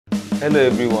Hello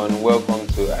everyone, welcome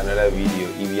to another video.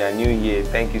 If you are new here,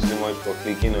 thank you so much for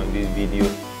clicking on this video.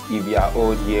 If you are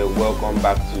old here, welcome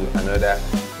back to another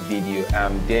video.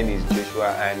 I'm Dennis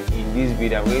Joshua, and in this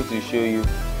video I'm going to show you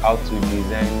how to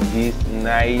design this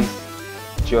nice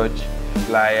church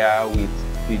flyer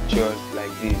with pictures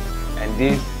like this, and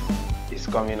this is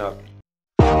coming up.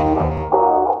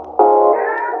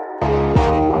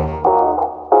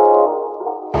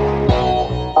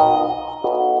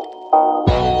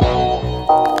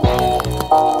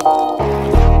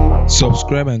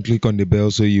 Subscribe and click on the bell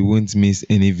so you won't miss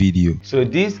any video. So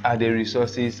these are the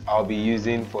resources I'll be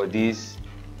using for this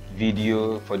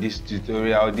video, for this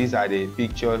tutorial. These are the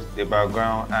pictures, the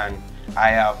background, and I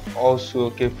have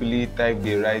also carefully typed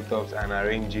the write-ups and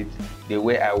arranged it the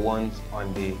way I want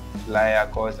on the flyer,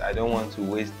 because I don't want to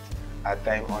waste our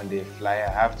time on the flyer.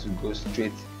 I have to go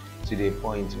straight to the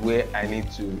point where I need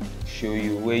to show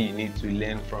you, where you need to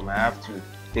learn from. I have to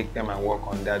take time and work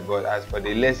on that. But as for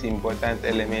the less important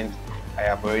element, I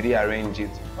have already arranged it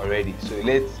already. So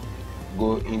let's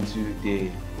go into the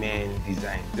main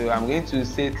design. So I'm going to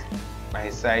set my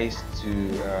size to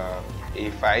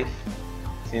A5,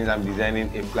 since I'm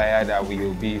designing a flyer that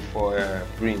will be for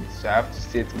print. So I have to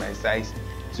set my size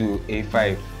to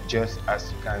A5, just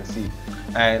as you can see.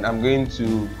 And I'm going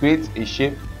to create a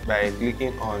shape by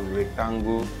clicking on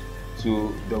rectangle,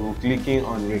 to double clicking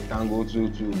on rectangle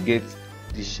tool to get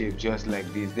the shape just like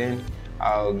this. Then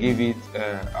I'll give it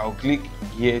I'll click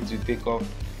here to take off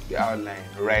the outline,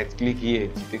 right click here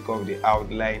to take off the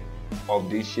outline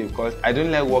of this shape, because I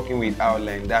don't like working with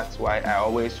outline. That's why I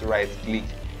always right click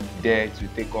there to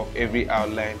take off every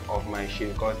outline of my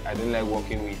shape, because I don't like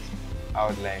working with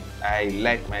outline. I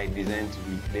like my design to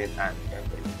be clean and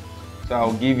perfect. So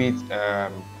I'll give it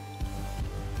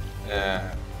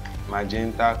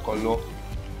magenta color.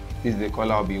 This is the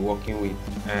color I'll be working with,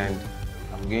 and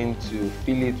I'm going to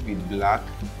fill it with black.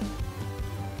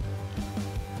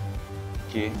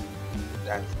 Okay,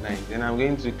 that's nice. Then I'm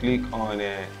going to click on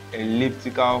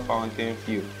elliptical fountain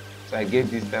fill, so I get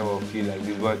this type of fill like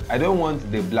this. But I don't want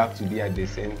the black to be at the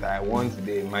center, I want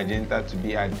the magenta to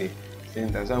be at the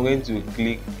center. So I'm going to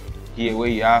click here where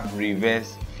you have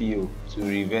reverse fill to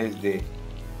reverse the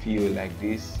fill like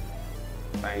this.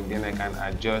 Fine, then I can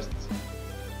adjust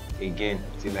again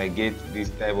till I get this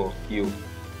type of fill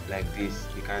like this.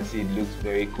 You can see it looks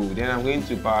very cool. Then I'm going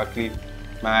to power clip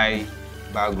my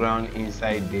background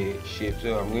inside the shape.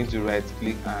 So I'm going to right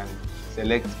click and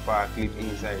select power clip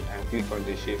inside and click on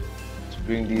the shape to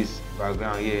bring this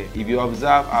background here. If you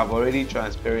observe, I've already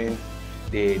transparent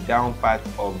the down part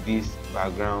of this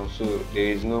background, so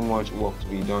there is no much work to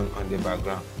be done on the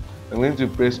background. I'm going to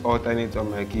press alternate on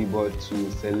my keyboard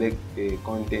to select the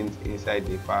content inside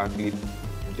the power clip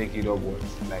and take it upwards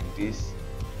like this.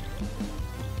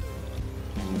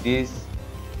 And this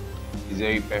is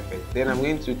very perfect. Then I'm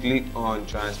going to click on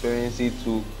transparency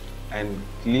tool and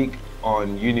click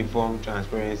on uniform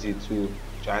transparency to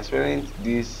transparent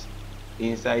this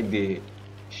inside the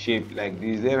shape like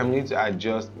this. Then I'm going to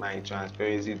adjust my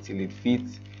transparency till it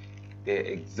fits the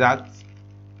exact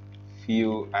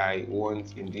feel I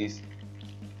want in this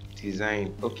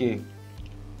design. Okay,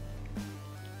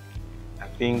 I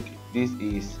think this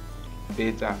is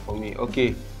better for me.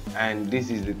 Okay, and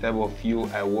this is the type of feel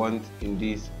I want in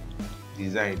this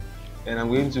design. Then I'm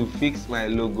going to fix my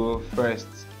logo first.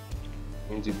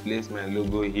 I'm going to place my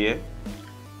logo here,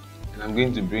 and I'm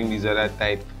going to bring this other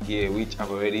type here, which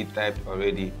I've already typed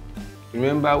already.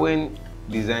 Remember, when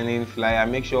designing flyer,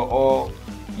 make sure all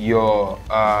your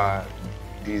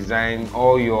design,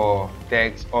 all your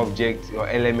text, objects, your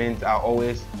elements are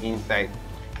always inside.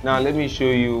 Now let me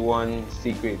show you one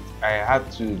secret. I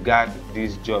have to guard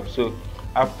this job. So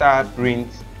after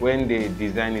print, when the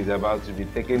design is about to be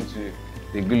taken to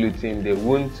the guillotine, they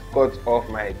won't cut off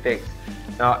my text.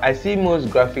 Now I see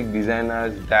most graphic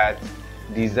designers that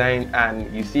design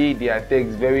and you see their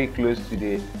text very close to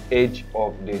the edge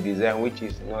of the design, which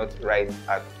is not right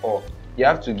at all. You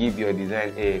have to give your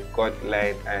design a cut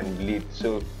line and lead,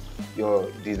 so your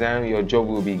design, your job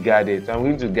will be guarded. So I'm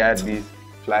going to guard this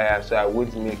flyer so I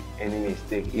won't make any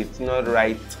mistake. It's not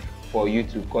right for you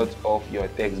to cut off your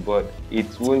text, but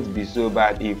it won't be so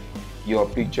bad if your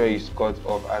picture is cut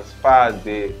off, as far as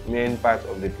the main part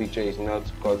of the picture is not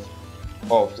cut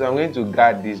off. So I'm going to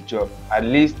guard this job. At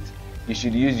least you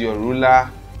should use your ruler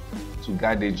to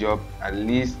guard the job, at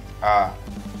least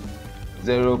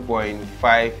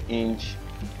 0.5 inch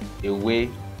away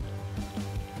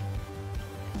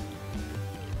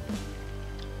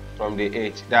from the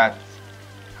edge. That's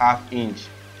 ½ inch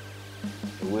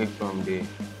away from the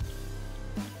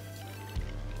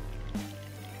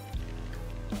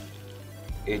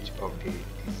edge of the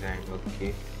design.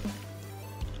 Okay,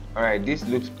 all right, this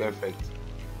looks perfect.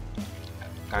 You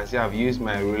can see I've used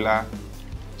my ruler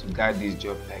to guide this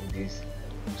job like this,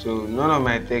 so none of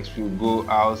my text will go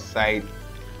outside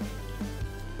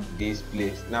this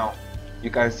place. Now you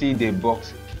can see the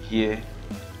box here.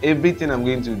 Everything I'm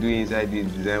going to do inside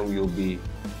this design will be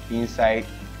inside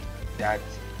that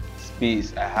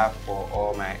space I have for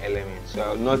all my elements,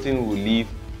 so nothing will leave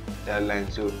that line.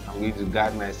 So I'm going to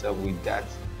guard myself with that.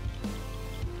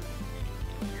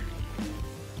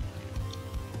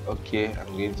 Okay,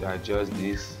 I'm going to adjust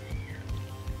this.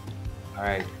 All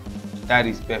right, that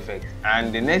is perfect.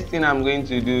 And the next thing I'm going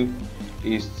to do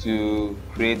is to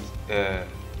create a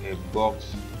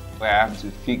box where I have to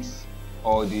fix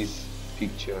all these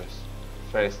pictures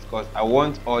first, because I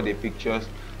want all the pictures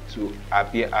to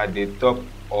appear at the top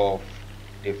of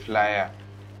the flyer.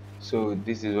 So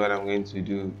this is what I'm going to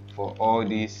do for all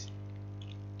this,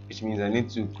 which means I need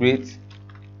to create,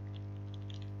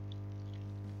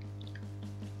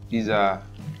 these are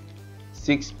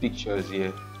 6 pictures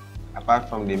here apart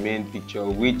from the main picture,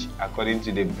 which according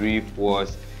to the brief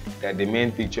was that the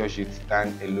main picture should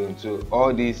stand alone. So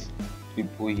all these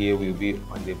people here will be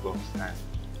on the box, and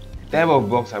the type of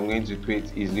box I'm going to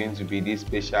create is going to be this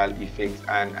special effect,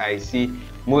 and I see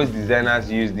most designers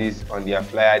use this on their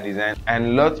flyer design,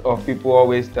 and lots of people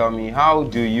always tell me, how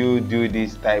do you do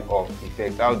this type of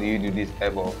effect, how do you do this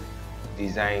type of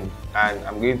design? And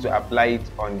I'm going to apply it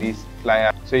on this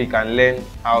flyer so you can learn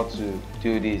how to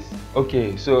do this.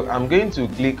 Okay, so I'm going to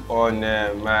click on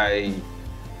my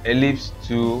ellipse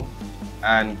tool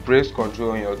and press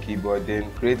Ctrl on your keyboard,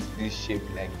 then create this shape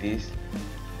like this.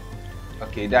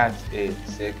 Okay, that's a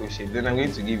circle shape. Then I'm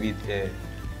going to give it a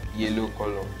yellow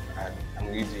color, and I'm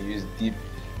going to use deep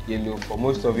yellow. For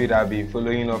most of you that have been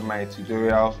following up my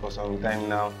tutorials for some time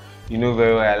now, you know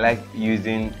very well I like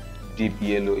using deep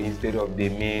yellow instead of the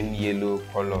main yellow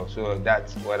color. So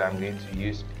that's what I'm going to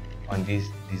use on this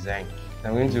design.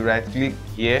 I'm going to right click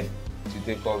here to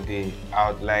take off the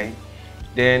outline.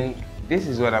 Then this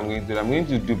is what I'm going to do. I'm going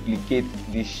to duplicate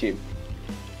this shape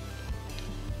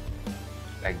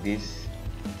like this.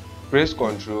 Press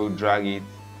Ctrl, drag it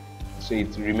so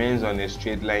it remains on a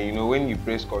straight line. You know, when you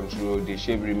press Ctrl, the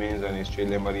shape remains on a straight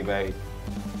line, but if I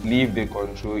leave the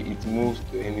control, it moves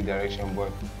to any direction,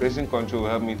 but pressing Ctrl will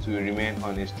help me to remain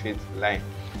on a straight line.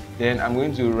 Then I'm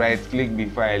going to right click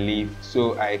before I leave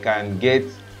so I can get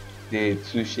the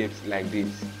 2 shapes like this.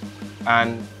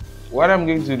 And what I'm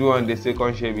going to do on the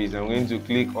second shape is I'm going to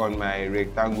click on my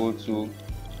rectangle tool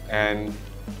and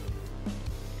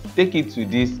take it to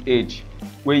this edge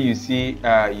where you see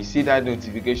that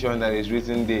notification that is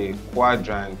written the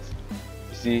quadrant.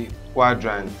 You see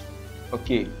quadrant.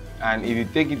 Okay, and if you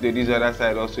take it to this other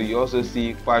side also, you also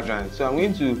see quadrant. So I'm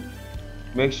going to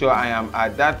make sure I am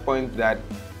at that point that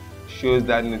shows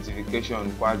that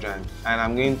notification quadrant, and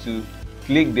I'm going to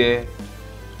click there.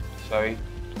 I'm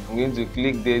going to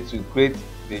click there to create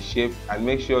the shape, and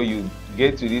make sure you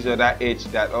get to this other edge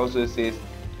that also says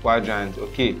quadrant.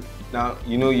 Okay, now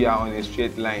you know you are on a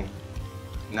straight line.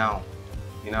 Now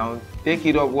take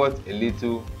it upwards a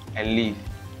little and leave.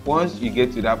 Once you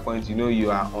get to that point, you know you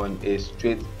are on a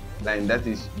straight line. That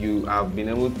is, you have been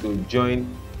able to join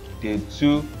the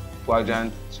 2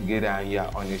 quadrants together and you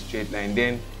are on a straight line.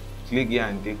 Then click here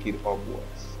and take it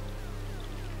upwards.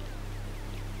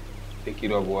 Take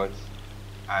it upwards,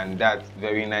 and that's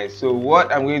very nice. So what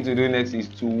I'm going to do next is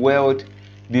to weld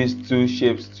these 2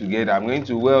 shapes together. I'm going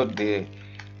to weld the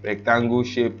rectangle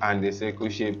shape and the circle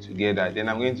shape together. Then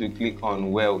I'm going to click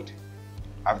on weld.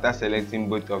 After selecting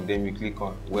both of them, you click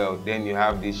on weld. Then you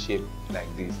have this shape like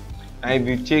this. And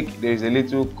if you check, there is a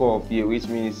little curve here, which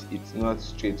means it's not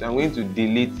straight. So I'm going to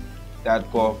delete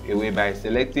that curve away by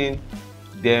selecting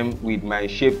them with my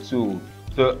shape tool.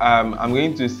 So I'm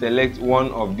going to select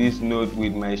one of these nodes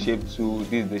with my shape tool.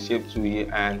 This is the shape tool here,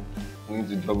 and I'm going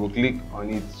to double click on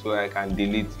it so I can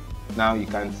delete. Now you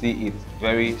can see it's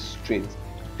very straight.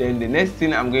 Then the next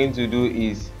thing I'm going to do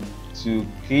is to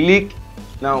click.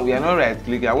 Now we are not right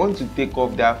clicking. I want to take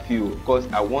off that fill because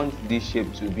I want this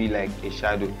shape to be like a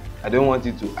shadow. I don't want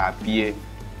it to appear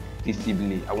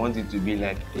visibly. I want it to be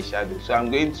like a shadow. So I'm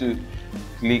going to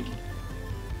click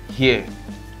here.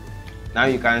 Now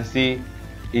you can see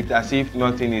it as if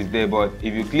nothing is there, but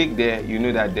if you click there, you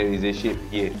know that there is a shape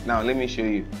here. Now let me show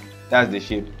you. That's the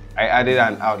shape. I added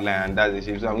an outline, and that's the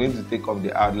shape. So I'm going to take off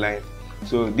the outline.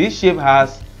 So this shape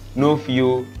has no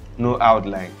fill, no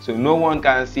outline. So no one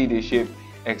can see the shape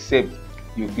except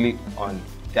you click on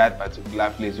that particular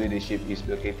place where the shape is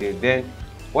located. Then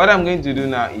what I'm going to do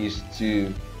now is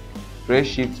to press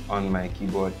shift on my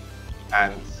keyboard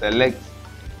and select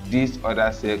this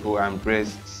other circle and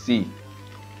press C.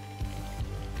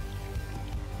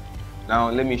 Now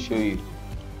let me show you.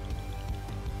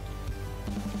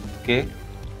 Okay,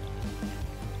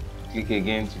 click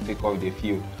again to take off the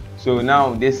fill. So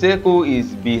now the circle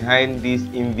is behind this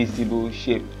invisible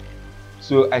shape,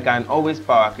 so I can always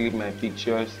power clip my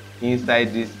pictures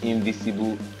inside this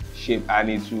invisible shape and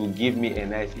it will give me a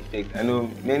nice effect. I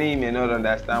know many may not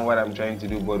understand what I'm trying to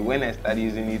do, but when I start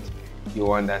using it,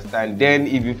 you'll understand. Then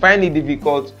if you find it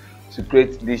difficult to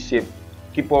create this shape,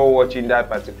 keep on watching that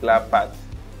particular part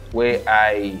where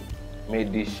I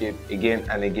made this shape again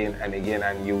and again and again,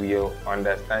 and you will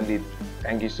understand it.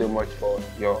 Thank you so much for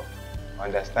your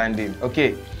understanding.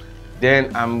 Okay,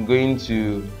 then I'm going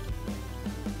to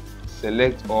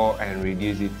select all and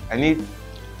reduce it. I need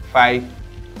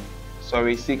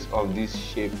 6 of this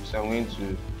shape, so I'm going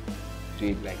to do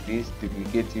it like this.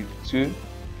 Duplicate it 2.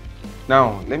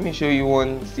 Now let me show you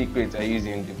one secret I use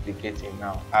in duplicating.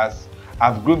 Now, as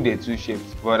I've grouped the 2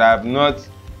 shapes, but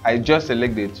I just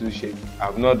select the 2 shapes.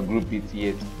 I've not grouped it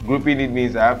yet. Grouping it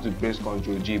means I have to press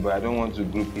Ctrl G, but I don't want to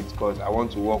group it because I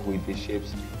want to work with the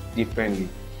shapes differently.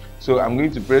 So I'm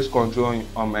going to press Ctrl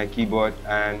on my keyboard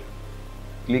and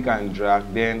click and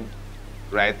drag, then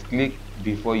right click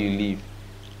before you leave.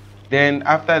 Then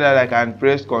after that I can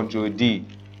press Ctrl D.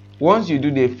 Once you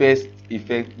do the first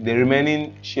effect, the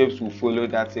remaining shapes will follow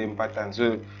that same pattern.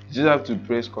 So you just have to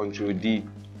press Ctrl D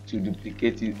to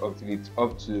duplicate it until it's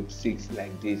up to 6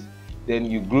 like this. Then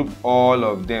you group all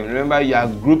of them. Remember, you are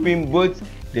grouping both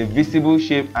the visible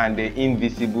shape and the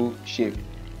invisible shape.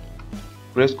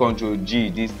 Press Ctrl G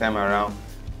this time around.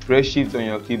 Press Shift on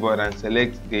your keyboard and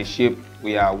select the shape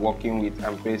we are working with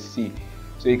and press C.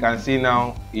 So you can see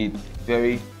now it's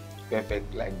very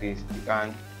perfect like this.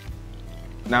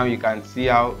 Now you can see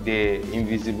how the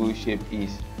invisible shape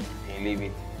is. And leave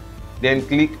it. Then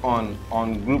click on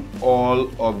ungroup all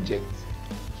objects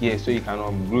here, so you can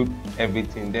ungroup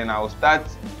everything. Then I'll start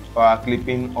power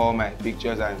clipping all my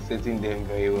pictures and setting them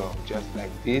very well, just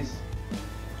like this.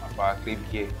 I'll power clip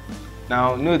here.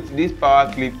 Now note, this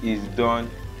power clip is done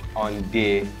on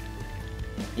the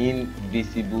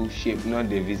invisible shape, not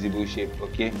the visible shape.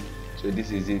 Okay, so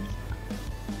this is it.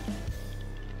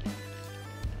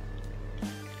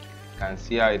 You can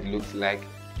see how it looks like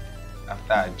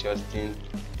after adjusting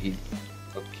it.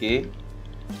 Okay,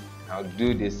 I'll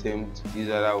do the same to this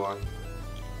other one.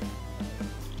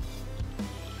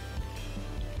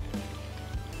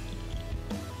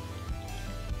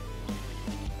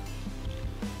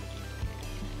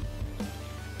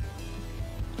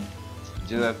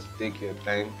 You just have to take your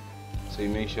time, so you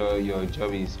make sure your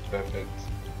job is perfect.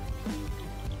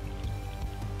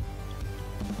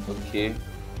 Okay,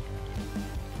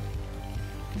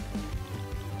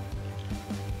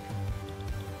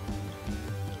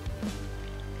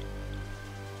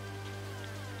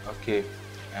 okay,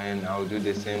 and I'll do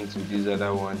the same to this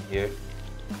other one here.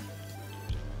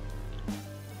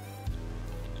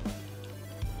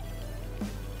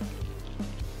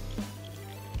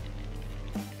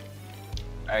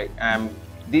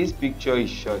 This picture is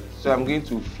short, so I'm going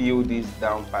to fill this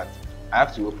down part. I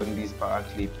have to open this power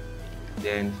clip,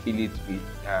 then fill it with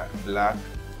black.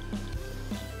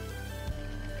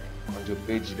 Control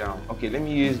page down. Okay, let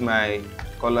me use my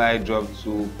color eyedrop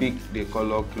to pick the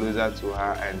color closer to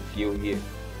her and fill here,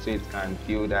 so it can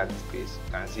fill that space.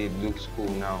 You can see it looks cool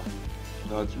now,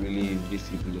 not really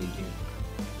visible again.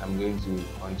 I'm going to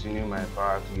continue my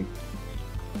power clip.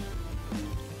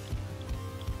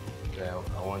 Okay,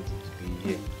 I want it to be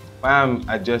here. Why I'm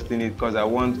adjusting it, because I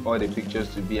want all the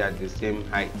pictures to be at the same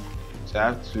height, so I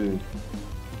have to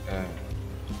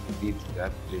edit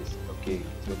that place. Okay,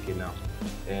 it's okay now.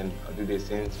 Then I'll do the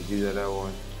same to this other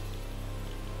one.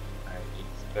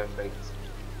 It's perfect,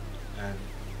 and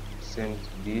same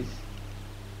to this.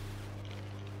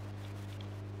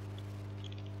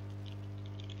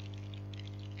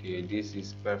 Okay, this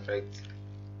is perfect,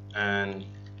 and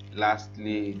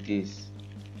lastly this.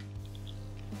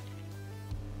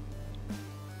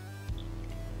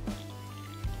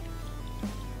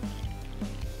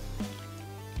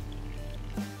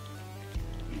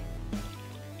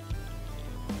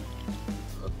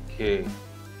 Okay,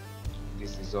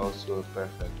 this is also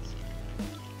perfect.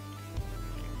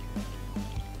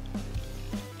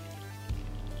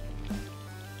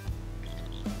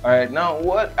 Alright, now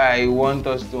what I want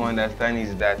us to understand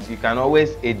is that you can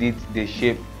always edit the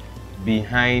shape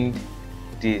behind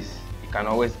this. You can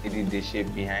always edit the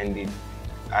shape behind it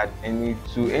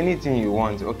to anything you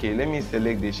want. Okay, let me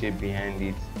select the shape behind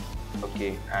it.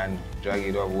 Okay, and drag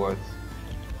it upwards.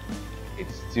 It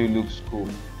still looks cool.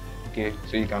 Okay,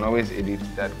 so you can always edit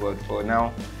that, but for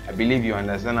now I believe you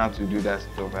understand how to do that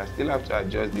stuff. I still have to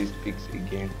adjust these pics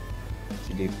again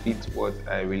till they fit what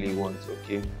I really want.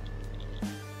 Okay,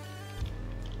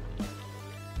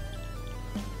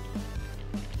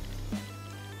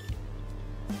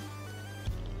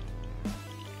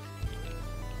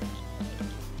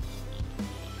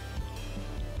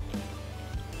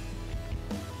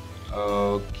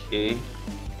 okay,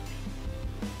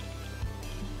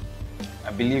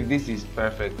 I believe this is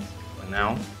perfect for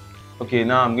now. Okay,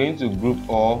 now I'm going to group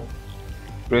all,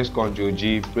 press Ctrl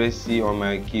G, press C on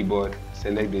my keyboard,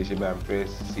 select the shape and press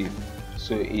C,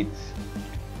 so it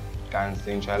can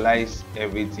centralize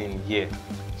everything here.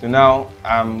 So now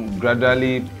I'm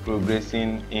gradually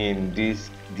progressing in this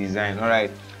design. All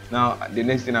right, now the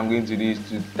next thing I'm going to do is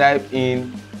to type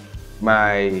in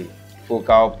my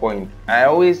focal point. I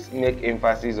always make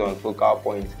emphasis on focal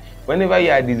point. Whenever you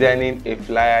are designing a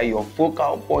flyer, your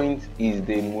focal point is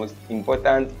the most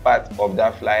important part of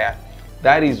that flyer.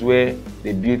 That is where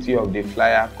the beauty of the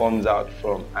flyer comes out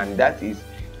from, and that is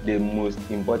the most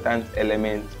important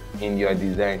element in your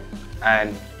design.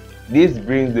 And this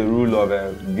brings the rule of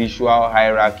a visual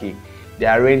hierarchy,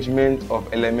 the arrangement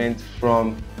of elements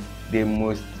from the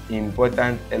most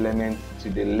important element to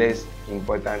the less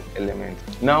important element.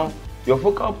 Now your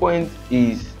focal point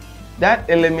is that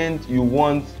element you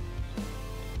want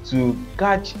to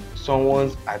catch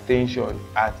someone's attention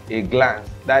at a glance.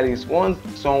 That is, once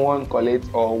someone collects,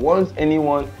 or once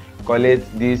anyone collects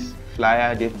this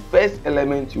flyer, the first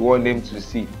element you want them to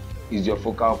see is your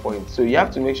focal point. So you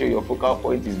have to make sure your focal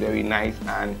point is very nice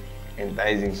and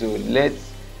enticing. So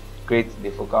let's create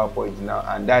the focal point now,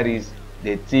 and that is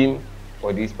the theme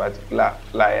for this particular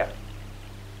flyer.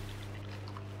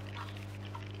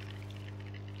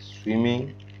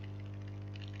 Swimming,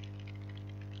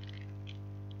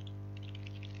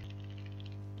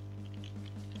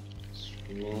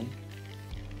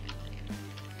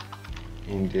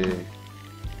 in the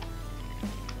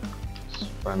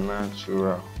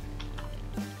supernatural.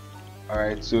 All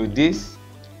right, so this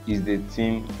is the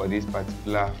theme for this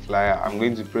particular flyer. I'm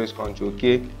going to press Ctrl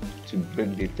K to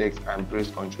break the text and press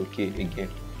Ctrl K again.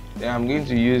 Then I'm going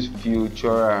to use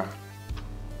Futura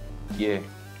here.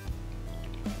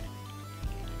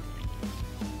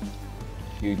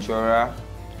 Futura,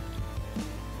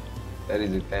 that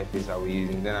is the typeface I will be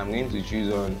using. Then I'm going to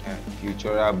choose on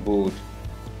Futura bold,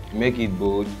 make it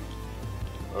bold.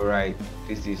 All right,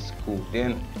 this is cool.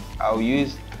 Then I'll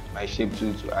use my shape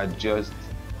tool to adjust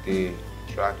the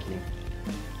tracking.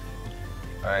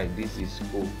 All right, this is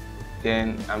cool.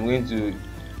 Then I'm going to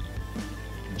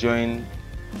join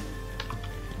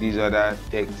these other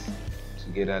text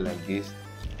together like this,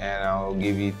 and I'll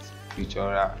give it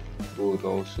Futura bold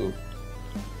also.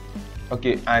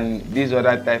 Okay, and this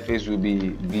other typeface will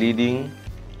be Bleeding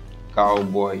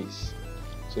Cowboys.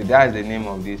 So that's the name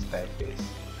of this typeface.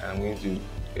 And I'm going to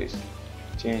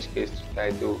change case to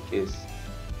title case.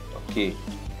 Okay,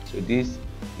 so this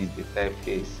is the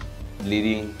typeface,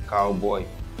 Bleeding Cowboy.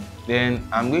 Then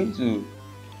I'm going to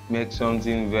make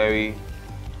something very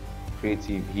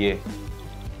creative here.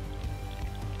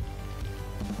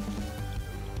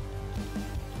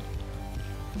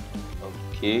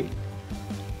 Okay,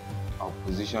 I'll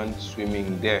position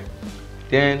swimming there.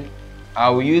 Then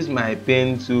I'll use my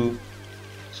pen tool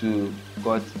to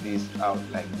cut this out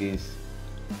like this.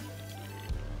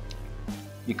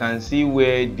 You can see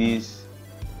where this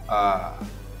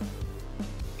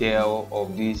tail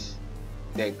of this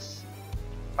text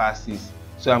passes.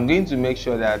 So I'm going to make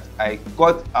sure that I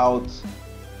cut out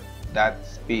that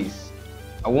space.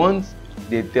 I want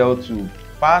the tail to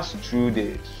pass through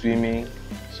the swimming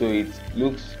so it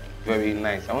looks very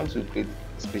nice. I want to create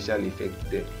a special effect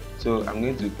there. So I'm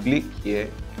going to click here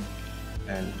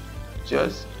and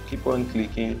just keep on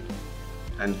clicking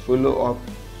and follow up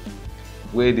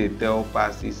where the tail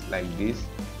passes like this.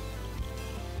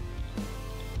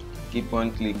 Keep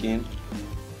on clicking.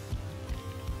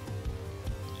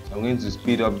 So I'm going to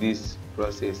speed up this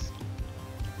process.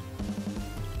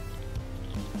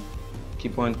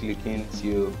 Keep on clicking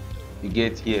till you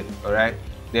get here. All right,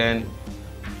 then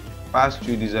pass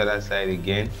through this other side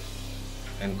again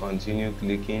and continue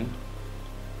clicking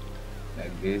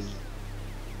like this.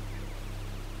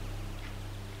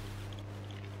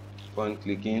 Keep on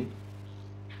clicking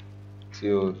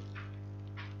till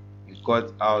you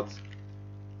cut out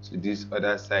to this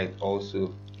other side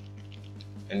also,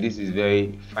 and this is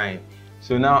very fine.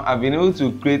 So now I've been able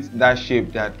to create that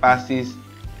shape that passes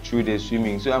through the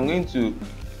swimming. So I'm going to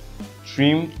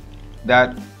trim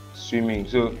that swimming.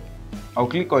 So I'll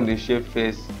click on the shape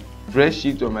first, press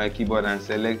Shift on my keyboard and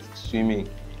select swimming.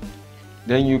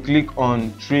 Then you click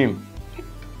on trim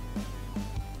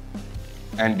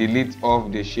and delete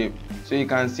off the shape. So you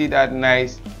can see that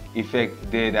nice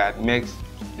effect there that makes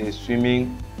the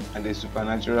swimming and the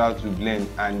supernatural to blend,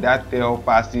 and that tail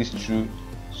passes through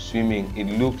swimming.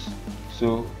 It looks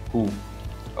so cool.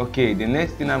 Okay, the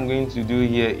next thing I'm going to do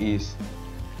here is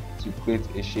to create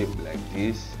a shape like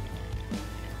this,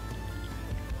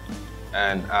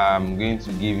 and I'm going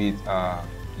to give it a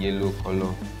yellow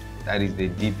color, that is the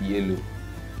deep yellow,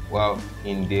 while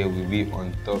in there will be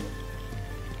on top.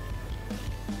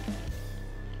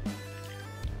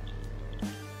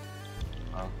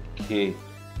 Okay,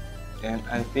 then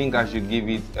I think I should give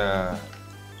it a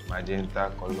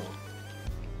magenta color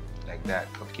like that.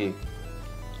 Okay,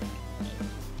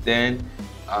 then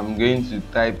I'm going to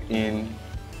type in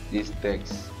this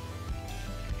text.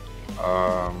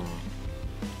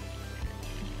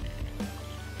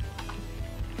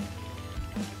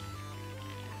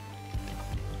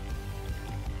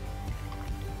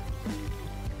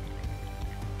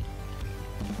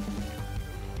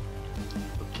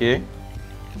 Okay,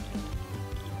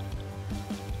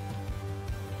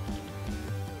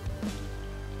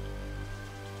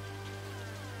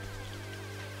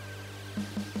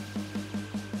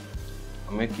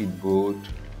 I'll make it bold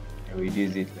and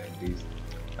reduce it like this.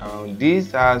 Now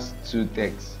this has two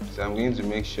texts, so I'm going to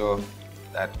make sure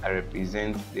that I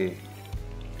represent the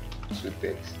two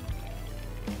texts.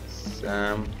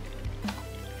 Psalm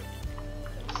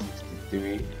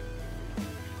 63.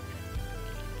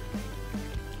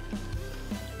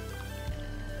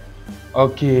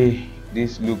 Okay,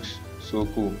 this looks so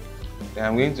cool. Then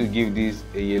I'm going to give this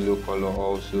a yellow color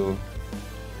also,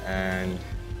 and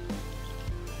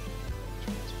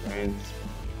transparent.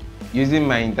 Using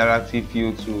my interactive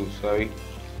fill tool,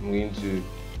 I'm going to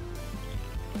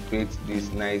create this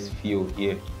nice fill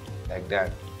here like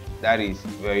that. That is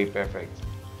very perfect.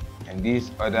 And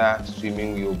this other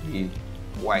swimming will be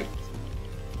white.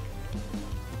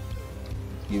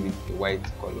 Give it a white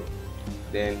color.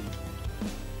 Then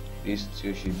these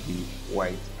two should be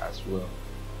white as well.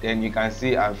 Then you can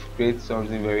see I've created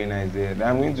something very nice there. Then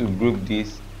I'm going to group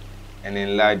this and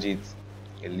enlarge it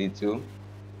a little.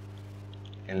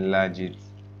 Enlarge it.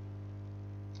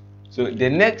 So the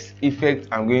next effect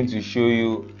I'm going to show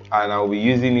you, and I'll be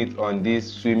using it on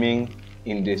this swimming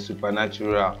in the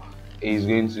supernatural, is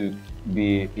going to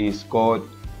be called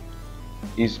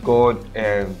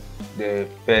the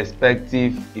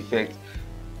perspective effect.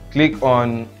 Click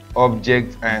on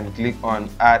object and click on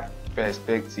add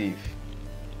perspective.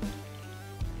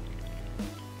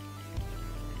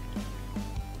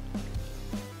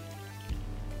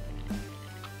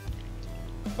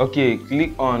 Okay,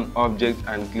 click on object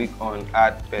and click on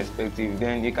add perspective.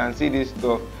 Then you can see this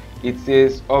stuff. It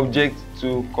says object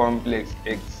too complex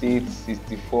exceeds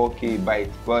 64k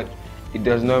bytes, but it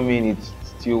does not mean it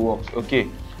still works. Okay,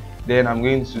 then I'm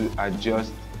going to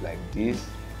adjust like this.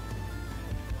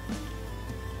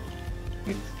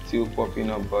 It's still popping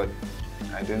up, but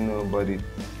I don't know, but it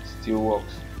still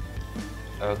works.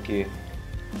 Okay,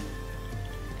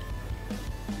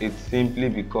 it's simply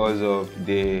because of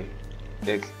the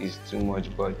text is too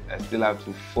much, but I still have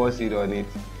to force it on it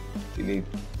till it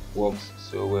works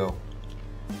so well.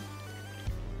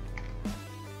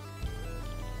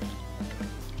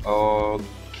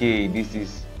 Okay, this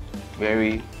is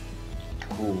very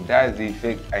cool. That's the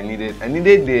effect I needed. I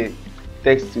needed the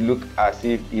text to look as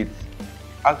if it's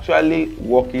actually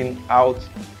walking out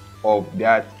of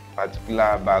that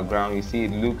particular background. You see,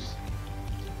 it looks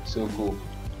so cool.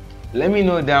 Let me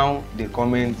know down the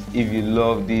comments if you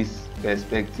love this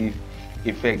perspective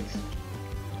effect.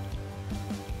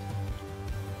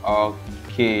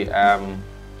 Okay, I'm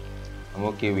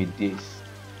okay with this.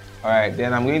 All right,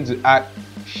 then I'm going to add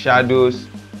shadows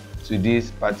to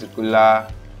this particular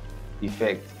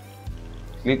effect.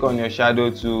 Click on your shadow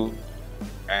tool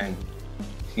and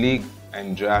click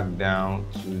and drag down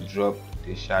to drop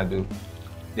the shadow.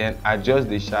 Then adjust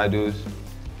the shadows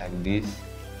like this.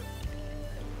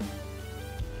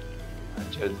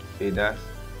 Adjust the faders.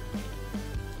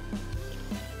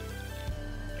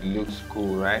 It looks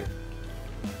cool, right?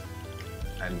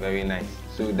 And very nice.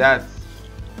 So that's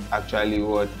actually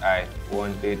what I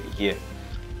wanted here.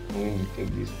 I'm going to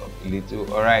take this up a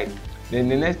little. All right, then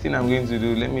the next thing I'm going to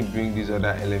do, let me bring these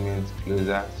other elements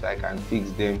closer so I can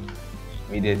fix them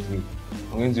immediately.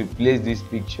 I'm going to place this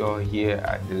picture here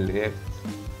at the left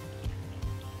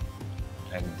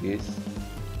like this.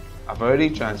 I've already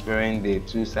transparent the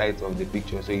two sides of the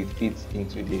picture so it fits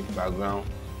into the background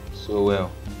so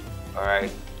well. All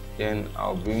right, then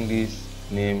I'll bring this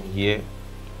name here.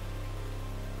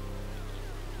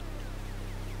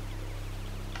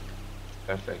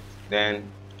 Perfect. Then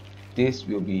this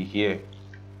will be here.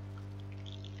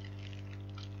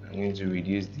 I'm going to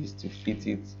reduce this to fit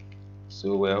it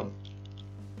so well.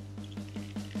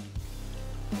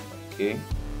 Okay.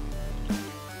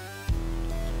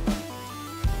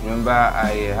 Remember,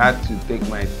 I had to take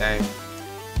my time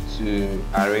to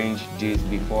arrange this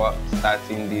before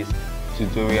starting this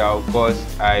tutorial because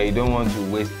I don't want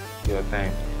to waste your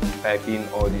time typing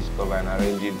all this stuff and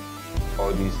arranging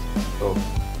all this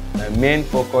stuff. My main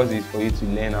focus is for you to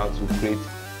learn how to create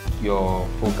your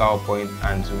focal point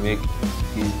and to make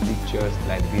these pictures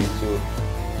like this. So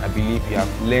I believe you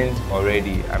have learned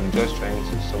already. I'm just trying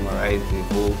to summarize the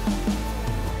whole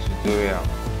tutorial.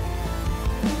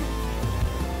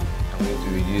 I'm going to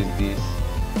reduce this,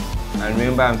 and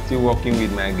remember, I'm still working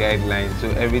with my guidelines, so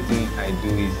everything I do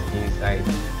is inside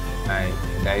my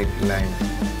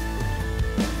guidelines.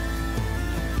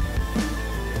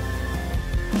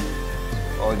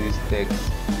 All this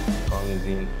text comes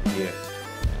in here.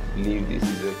 I believe this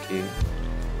is okay.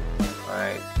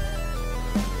 Alright.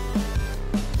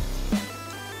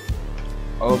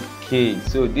 Okay,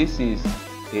 so this is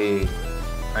a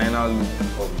final look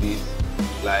of this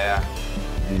flyer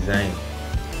design.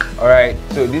 Alright,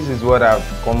 so this is what I've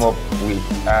come up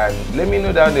with, and let me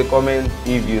know down in the comments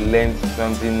if you learned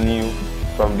something new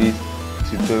from this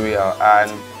tutorial,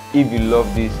 and if you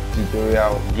love this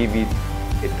tutorial, give it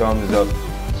a thumbs up.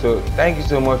 So thank you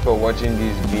so much for watching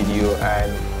this video,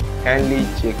 and kindly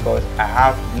check us. I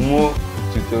have more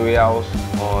tutorials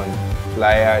on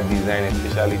flyer design,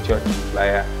 especially church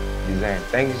flyer design.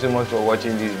 Thank you so much for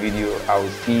watching this video. I will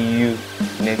see you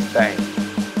next time.